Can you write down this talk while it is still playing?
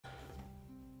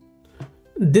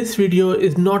This video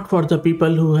is not for the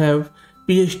people who have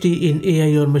PhD in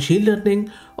AI or machine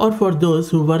learning, or for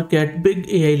those who work at big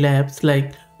AI labs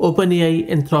like OpenAI,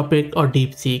 Anthropic or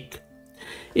DeepSeek.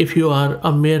 If you are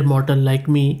a mere mortal like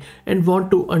me and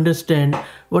want to understand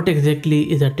what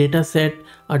exactly is a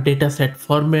dataset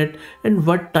format, and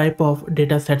what type of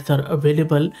datasets are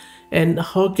available, and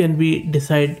how can we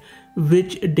decide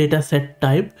which dataset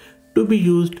type to be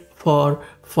used for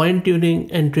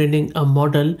fine-tuning and training a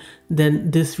model,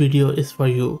 then this video is for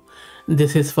you.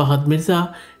 This is Fahad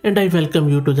Mirza and I welcome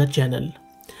you to the channel.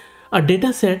 A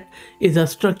dataset is a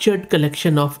structured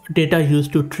collection of data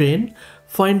used to train,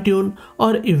 fine-tune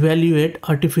or evaluate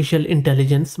artificial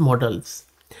intelligence models.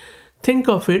 Think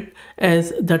of it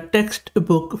as the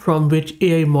textbook from which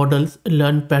AI models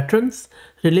learn patterns,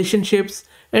 relationships,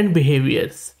 and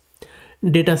behaviors.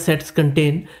 Datasets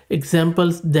contain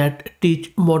examples that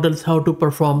teach models how to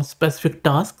perform specific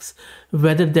tasks,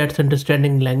 whether that's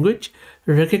understanding language,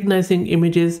 recognizing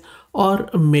images, or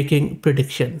making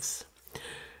predictions.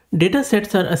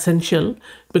 Datasets are essential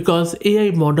because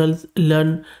AI models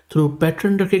learn through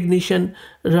pattern recognition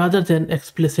rather than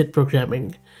explicit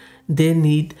programming. They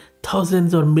need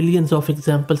thousands or millions of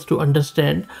examples to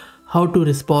understand how to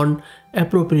respond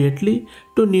appropriately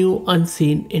to new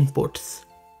unseen inputs.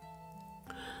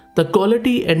 The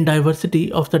quality and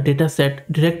diversity of the dataset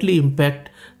directly impact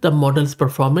the model's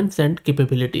performance and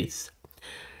capabilities.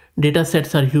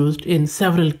 Datasets are used in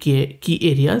several key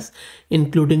areas,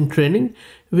 including training,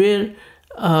 where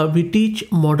we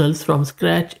teach models from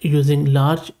scratch using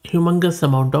humongous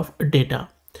amount of data.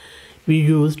 We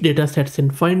use datasets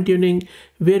in fine-tuning,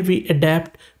 where we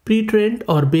adapt pre-trained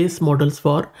or base models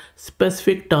for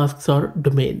specific tasks or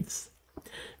domains.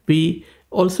 We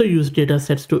also use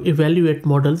datasets to evaluate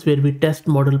models, where we test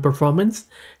model performance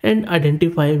and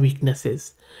identify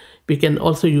weaknesses. We can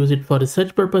also use it for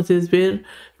research purposes, where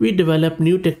we develop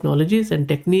new technologies and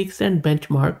techniques and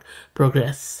benchmark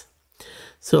progress.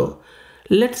 So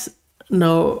let's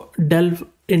now delve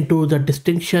into the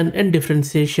distinction and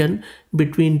differentiation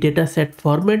between dataset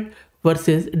format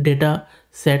versus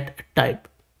dataset type.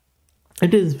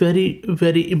 It is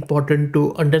very important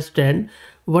to understand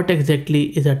what exactly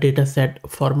is a dataset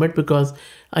format, because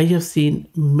I have seen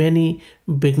many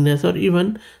beginners or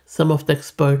even some of the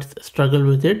experts struggle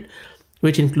with it,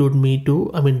 which include me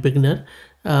too, beginner.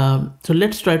 So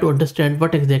let's try to understand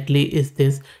what exactly is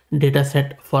this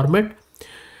dataset format.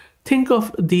 Think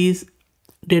of these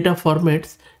data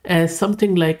formats as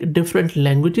something like different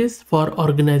languages for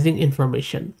organizing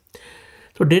information.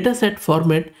 So dataset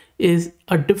format is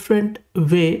a different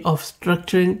way of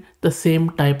structuring the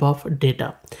same type of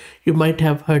data. You might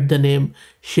have heard the name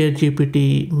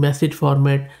ShareGPT, message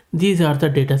format. These are the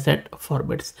dataset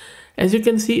formats. As you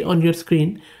can see on your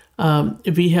screen,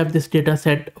 we have this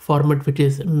dataset format which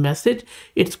is message.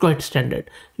 It's quite standard,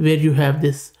 where you have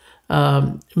this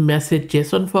message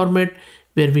JSON format,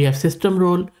 where we have system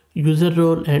role, user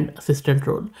role, and assistant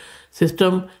role.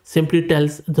 System simply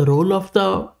tells the role of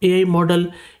the AI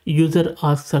model, user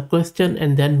asks a question,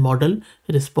 and then model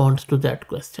responds to that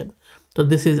question. So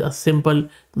this is a simple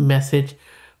message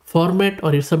format,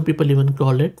 or if some people even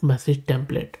call it message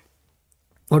template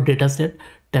or dataset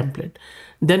template.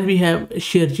 Then we have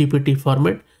ShareGPT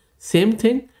format, same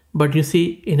thing, but you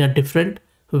see in a different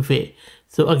way.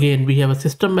 So again, we have a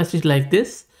system message like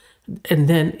this, and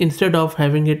then instead of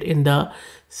having it in the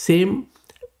same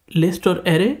list or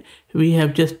array, we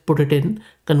have just put it in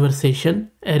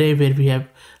conversation array, where we have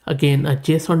again a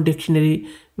JSON dictionary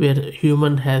where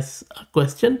human has a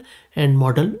question and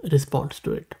model responds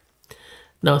to it.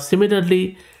 Now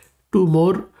similarly, two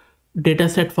more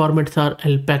dataset formats are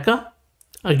alpaca.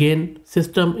 Again,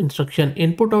 system instruction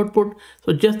input output.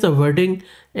 So just the wording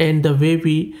and the way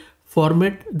we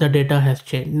format the data has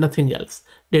changed, nothing else.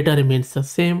 Data remains the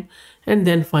same. And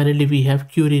then finally we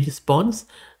have query response.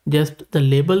 Just the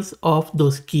labels of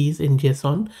those keys in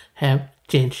JSON have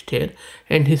changed here,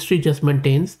 and history just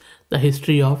maintains the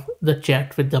history of the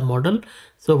chat with the model.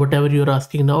 So whatever you're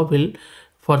asking now will,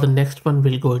 for the next one,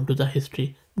 will go into the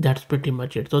history. That's pretty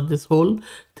much it. So this whole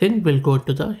thing will go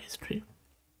into the history.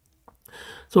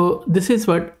 So this is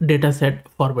what dataset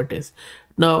format is.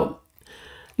 Now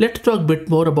let's talk a bit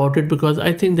more about it, because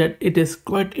I think that it is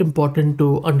quite important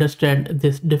to understand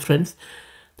this difference.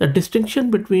 The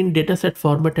distinction between dataset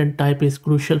format and type is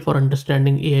crucial for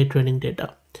understanding AI training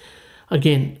data.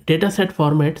 Again, dataset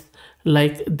formats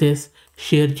like this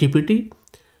ShareGPT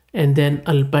and then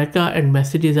alpaca and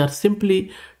messages are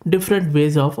simply different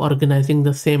ways of organizing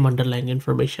the same underlying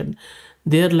information.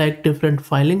 They are like different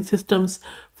filing systems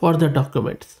for the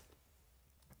documents.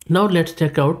 Now let's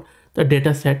check out the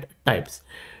dataset types.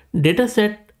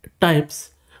 Dataset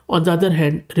types, on the other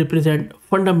hand, represent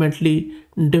fundamentally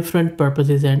different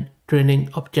purposes and training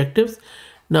objectives.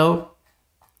 Now,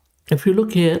 if you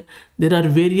look here, there are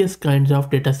various kinds of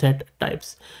dataset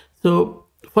types. So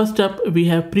first up, we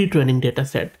have pre-training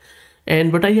dataset.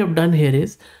 And what I have done here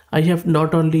is I have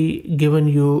not only given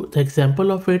you the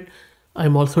example of it,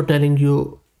 I'm also telling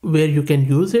you where you can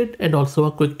use it and also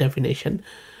a quick definition.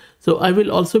 So I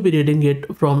will also be reading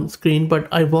it from screen, but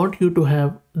I want you to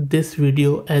have this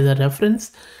video as a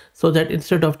reference so that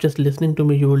instead of just listening to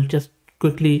me, you will just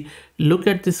quickly look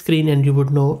at the screen and you would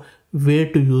know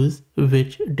where to use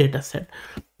which data set.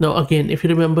 Now again, if you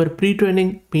remember,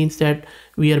 pre-training means that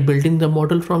we are building the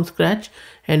model from scratch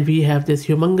and we have this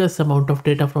humongous amount of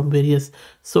data from various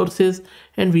sources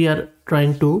and we are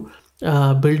trying to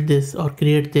build this or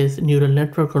create this neural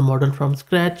network or model from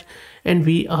scratch, and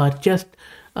we are just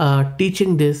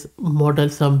teaching this model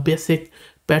some basic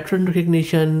pattern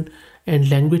recognition and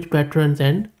language patterns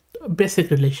and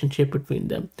basic relationship between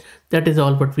them. That is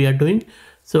all what we are doing.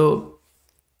 So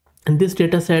in this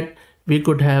data set, we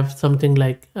could have something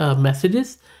like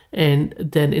messages, and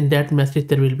then in that message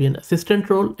there will be an assistant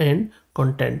role and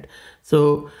content.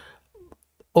 So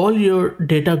all your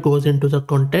data goes into the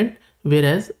content,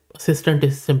 whereas assistant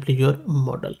is simply your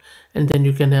model, and then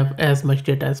you can have as much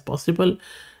data as possible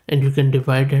and you can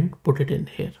divide and put it in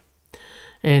here.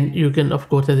 And you can, of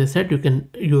course, as I said, you can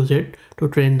use it to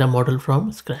train the model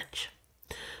from scratch.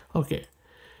 Okay,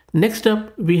 next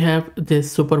up we have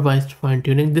this supervised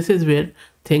fine-tuning. This is where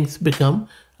things become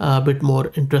a bit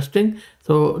more interesting.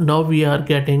 So now we are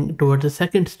getting towards the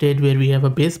second stage where we have a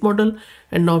base model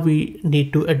and now we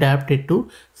need to adapt it to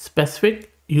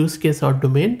specific use case or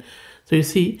domain. So you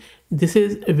see, this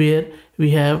is where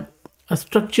we have a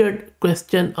structured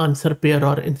question answer pair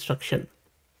or instruction.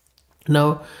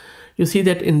 Now you see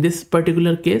that in this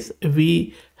particular case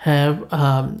we have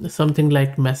something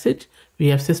like message, we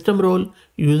have system role,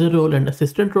 user role and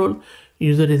assistant role.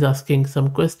 User is asking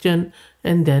some question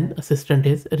and then assistant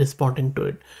is responding to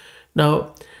it.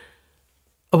 Now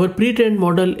our pre-trained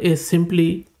model is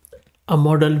simply a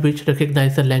model which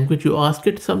recognizes the language. You ask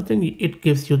it something, it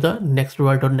gives you the next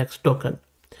word or next token.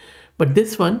 But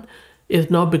this one is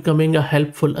now becoming a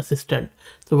helpful assistant.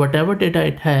 So whatever data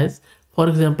it has, for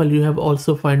example, you have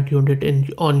also fine-tuned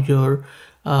it on your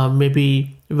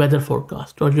maybe weather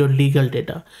forecast or your legal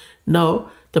data.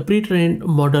 Now the pre-trained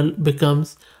model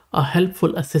becomes a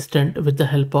helpful assistant with the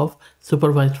help of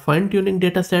supervised fine-tuning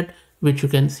dataset, which you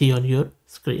can see on your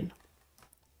screen.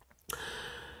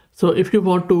 So if you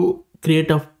want to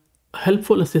create a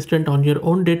helpful assistant on your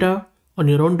own data, on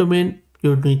your own domain,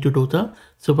 you need to do the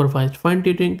supervised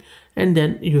fine-tuning, and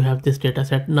then you have this data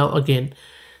set. Now again,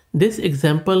 this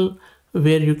example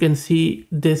where you can see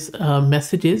this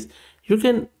messages, you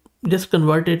can just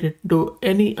convert it into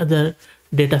any other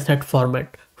data set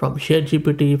format, from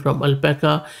ShareGPT, from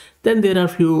Alpaca. Then there are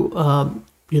few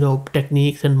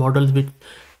techniques and models which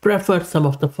prefer some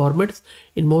of the formats.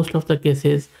 In most of the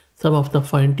cases, some of the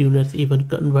fine-tuners even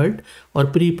convert or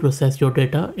pre-process your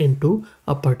data into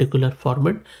a particular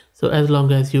format. So as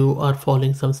long as you are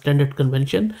following some standard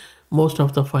convention, most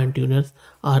of the fine-tuners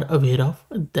are aware of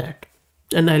that.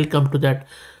 And I'll come to that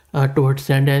towards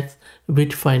the end as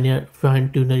which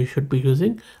fine-tuner you should be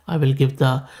using. I will give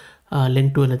the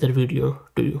link to another video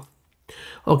to you.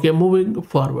 Okay, moving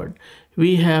forward,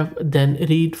 we have then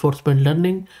reinforcement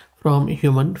learning from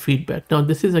human feedback. Now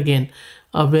this is again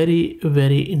a very,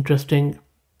 very interesting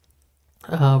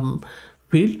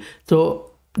field.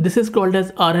 So this is called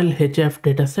as RLHF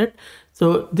dataset.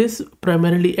 So this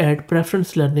primarily add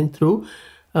preference learning through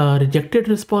rejected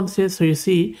responses. So you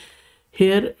see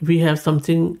here we have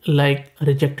something like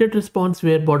rejected response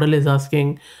where model is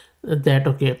asking that,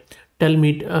 okay, tell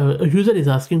me, user is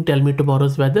asking, tell me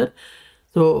tomorrow's weather.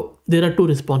 So there are two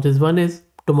responses. One is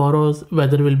tomorrow's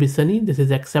weather will be sunny. This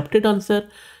is accepted answer.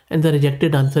 And the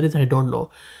rejected answer is I don't know.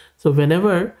 So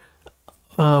whenever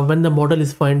when the model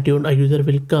is fine-tuned, a user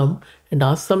will come and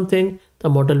ask something, the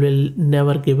model will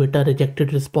never give it a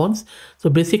rejected response. So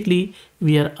basically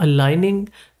we are aligning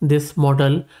this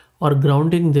model or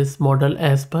grounding this model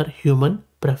as per human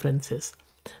preferences.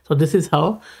 So this is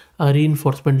how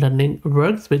reinforcement learning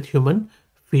works with human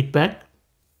feedback.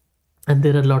 And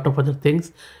there are a lot of other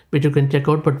things which you can check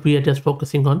out, but we are just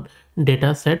focusing on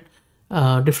data set,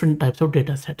 different types of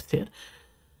data sets here.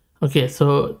 Okay,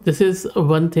 so this is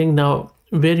one thing now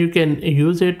where you can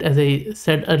use it. As I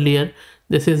said earlier,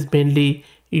 this is mainly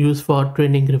used for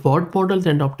training reward models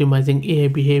and optimizing AI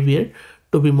behavior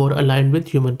to be more aligned with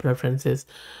human preferences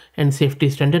and safety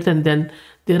standards. And then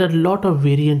there are a lot of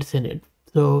variants in it.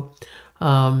 So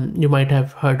You might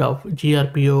have heard of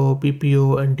GRPO,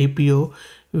 PPO, and DPO,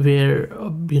 where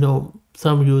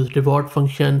some use reward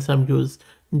function, some use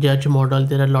judge model.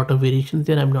 There are a lot of variations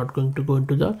there. I'm not going to go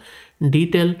into the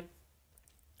detail.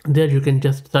 There you can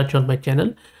just search on my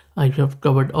channel. I have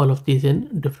covered all of these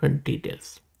in different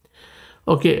details.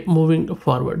 Okay, moving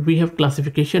forward, we have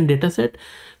classification dataset.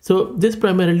 So this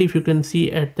primarily, if you can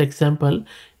see at the example,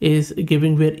 is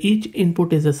giving where each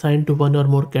input is assigned to one or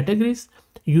more categories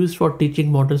used for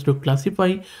teaching models to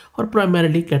classify or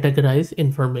primarily categorize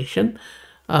information.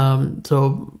 And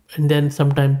then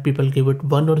sometimes people give it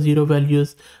 1 or 0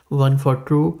 values, 1 for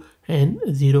true and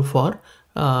 0 for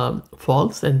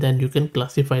false, and then you can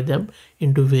classify them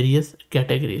into various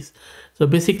categories. So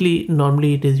basically,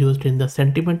 normally it is used in the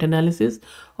sentiment analysis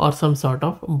or some sort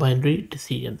of binary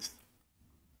decisions.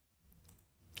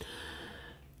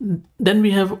 Then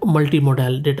we have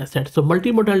multimodal datasets. So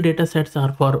multimodal datasets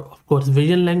are for, of course,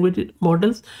 vision language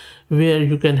models, where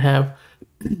you can have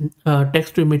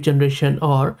text to image generation,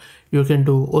 or you can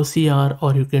do OCR,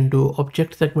 or you can do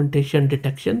object segmentation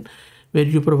detection, where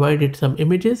you provide it some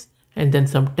images and then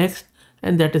some text,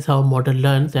 and that is how model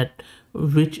learns that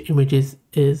which image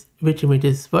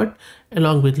is what,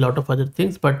 along with a lot of other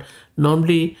things. But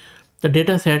normally the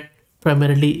data set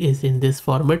primarily is in this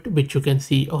format, which you can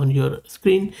see on your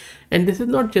screen. And this is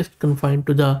not just confined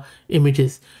to the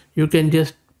images. You can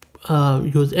just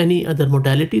use any other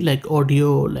modality like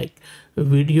audio, like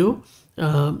video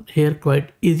here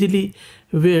quite easily,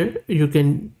 where you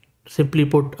can simply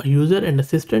put a user and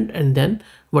assistant, and then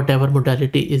whatever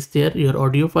modality is there, your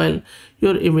audio file,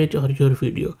 your image, or your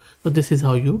video. So this is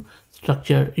how you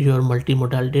structure your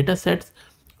multimodal data sets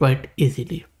quite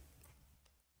easily.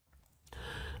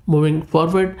 Moving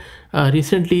forward,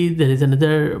 recently there is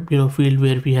another field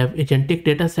where we have agentic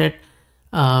data set,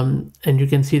 and you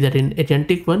can see that in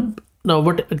agentic one. Now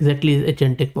what exactly is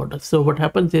agentic model? So what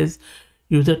happens is,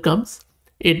 user comes,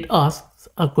 it asks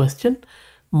a question,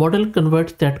 model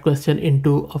converts that question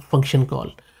into a function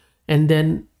call, and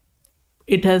then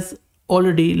it has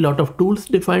already a lot of tools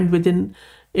defined within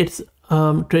its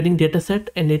training data set,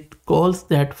 and it calls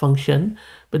that function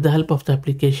with the help of the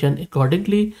application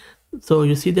accordingly. So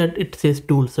you see that it says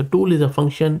tool. So tool is a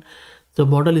function. So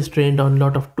model is trained on a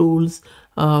lot of tools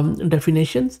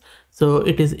definitions. So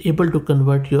it is able to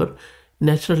convert your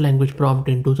natural language prompt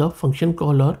into the function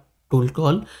call or tool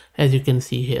call, as you can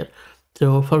see here.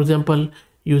 So for example,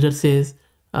 user says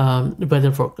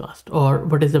weather forecast, or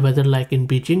what is the weather like in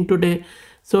Beijing today.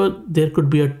 So there could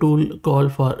be a tool call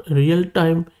for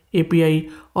real-time API,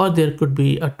 or there could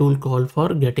be a tool call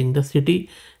for getting the city,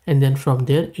 and then from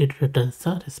there it returns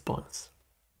the response.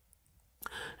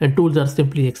 And tools are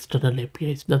simply external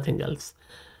APIs, nothing else.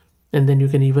 And then you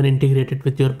can even integrate it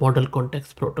with your model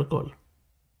context protocol.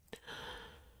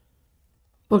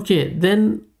 Okay,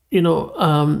 then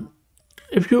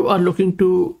if you are looking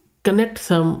to connect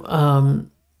some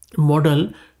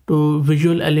model to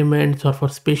visual elements or for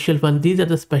spatial one, these are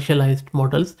the specialized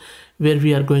models where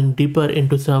we are going deeper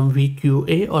into some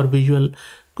VQA or visual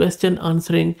question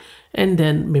answering, and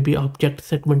then maybe object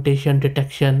segmentation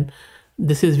detection.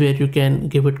 This is where you can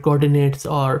give it coordinates,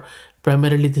 or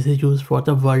primarily this is used for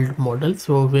the world model.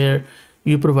 So where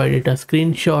you provide it a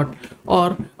screenshot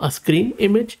or a screen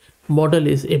image, model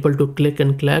is able to click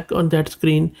and clack on that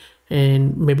screen,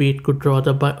 and maybe it could draw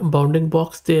the bounding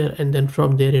box there, and then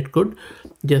from there it could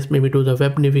just maybe do the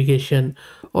web navigation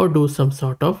or do some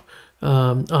sort of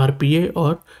RPA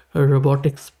or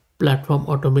robotics platform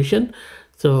automation.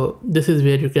 So this is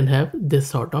where you can have this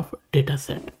sort of data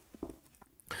set.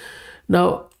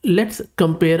 Now let's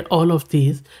compare all of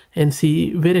these and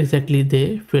see where exactly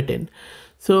they fit in.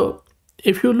 So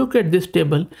if you look at this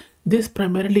table, this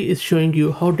primarily is showing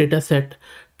you how dataset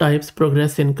types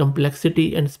progress in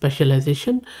complexity and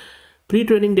specialization.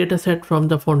 Pre-training dataset from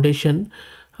the foundation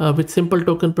with simple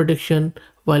token prediction,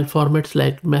 while formats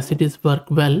like messages work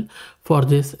well for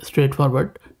this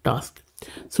straightforward task.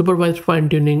 Supervised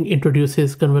fine-tuning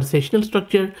introduces conversational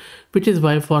structure, which is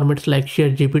why formats like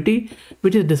ShareGPT,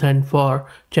 which is designed for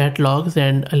chat logs,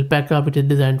 and Alpaca, which is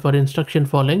designed for instruction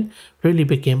following, really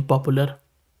became popular.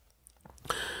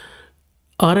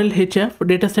 RLHF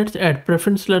datasets add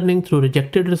preference learning through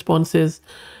rejected responses,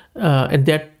 and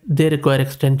that they require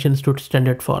extensions to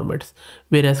standard formats,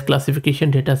 whereas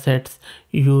classification datasets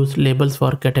use labels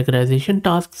for categorization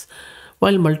tasks,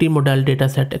 while multimodal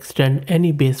dataset extend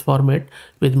any base format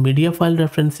with media file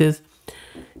references.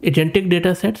 Agentic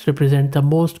datasets represent the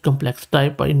most complex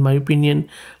type, in my opinion,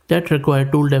 that require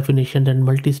tool definition and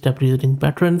multi-step reasoning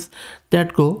patterns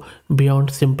that go beyond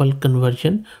simple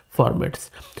conversion formats.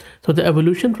 So the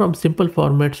evolution from simple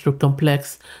formats to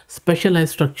complex,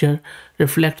 specialized structure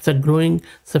reflects a growing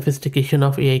sophistication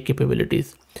of AI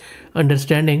capabilities.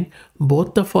 Understanding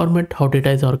both the format, how data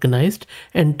is organized,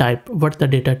 and type, what the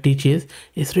data teaches,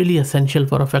 is really essential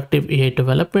for effective AI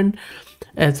development,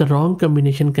 as the wrong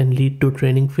combination can lead to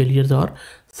training failures or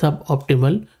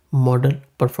suboptimal model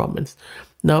performance.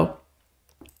 Now,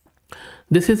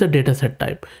 this is a dataset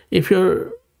type. If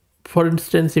you're, for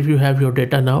instance, if you have your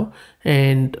data now,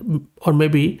 and or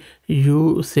maybe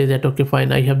you say that, okay,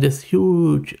 fine, I have this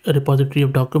huge repository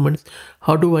of documents,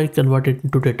 how do I convert it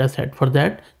into dataset? For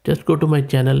that, just go to my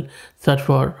channel, search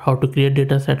for how to create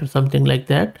dataset or something like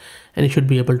that, and you should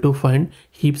be able to find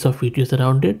heaps of videos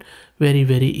around it. Very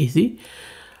easy.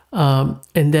 And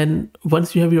then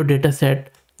once you have your data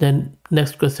set, then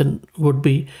next question would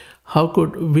be,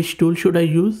 which tool should I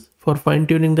use for fine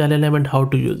tuning the LLM and how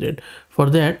to use it? For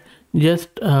that, just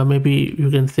maybe you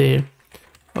can say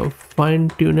fine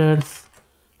tuners.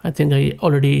 I think I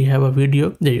already have a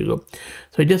video. There you go.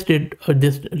 So I just did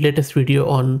this latest video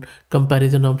on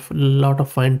comparison of a lot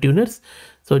of fine tuners.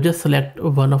 So just select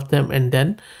one of them and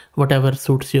then whatever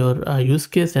suits your use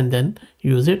case, and then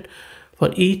use it.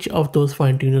 For each of those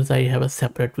fine tuners, I have a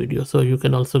separate video, so you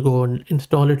can also go and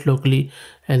install it locally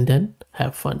and then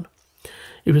have fun.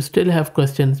 If you still have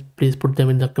questions, please put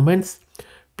them in the comments.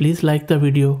 Please like the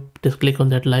video, just click on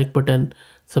that like button,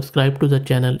 subscribe to the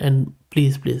channel, and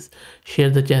please share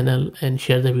the channel and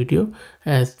share the video,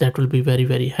 as that will be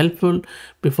very helpful.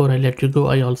 Before I let you go,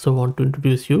 I also want to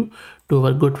introduce you to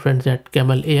our good friends at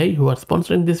Camel AI who are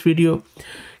sponsoring this video.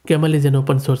 Camel is an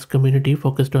open source community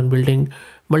focused on building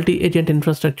multi-agent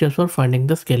infrastructures for finding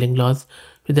the scaling laws,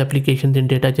 with applications in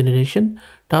data generation,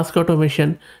 task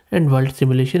automation, and world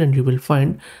simulation, and you will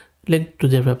find link to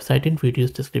their website in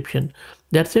video's description.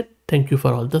 That's it. Thank you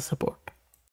for all the support.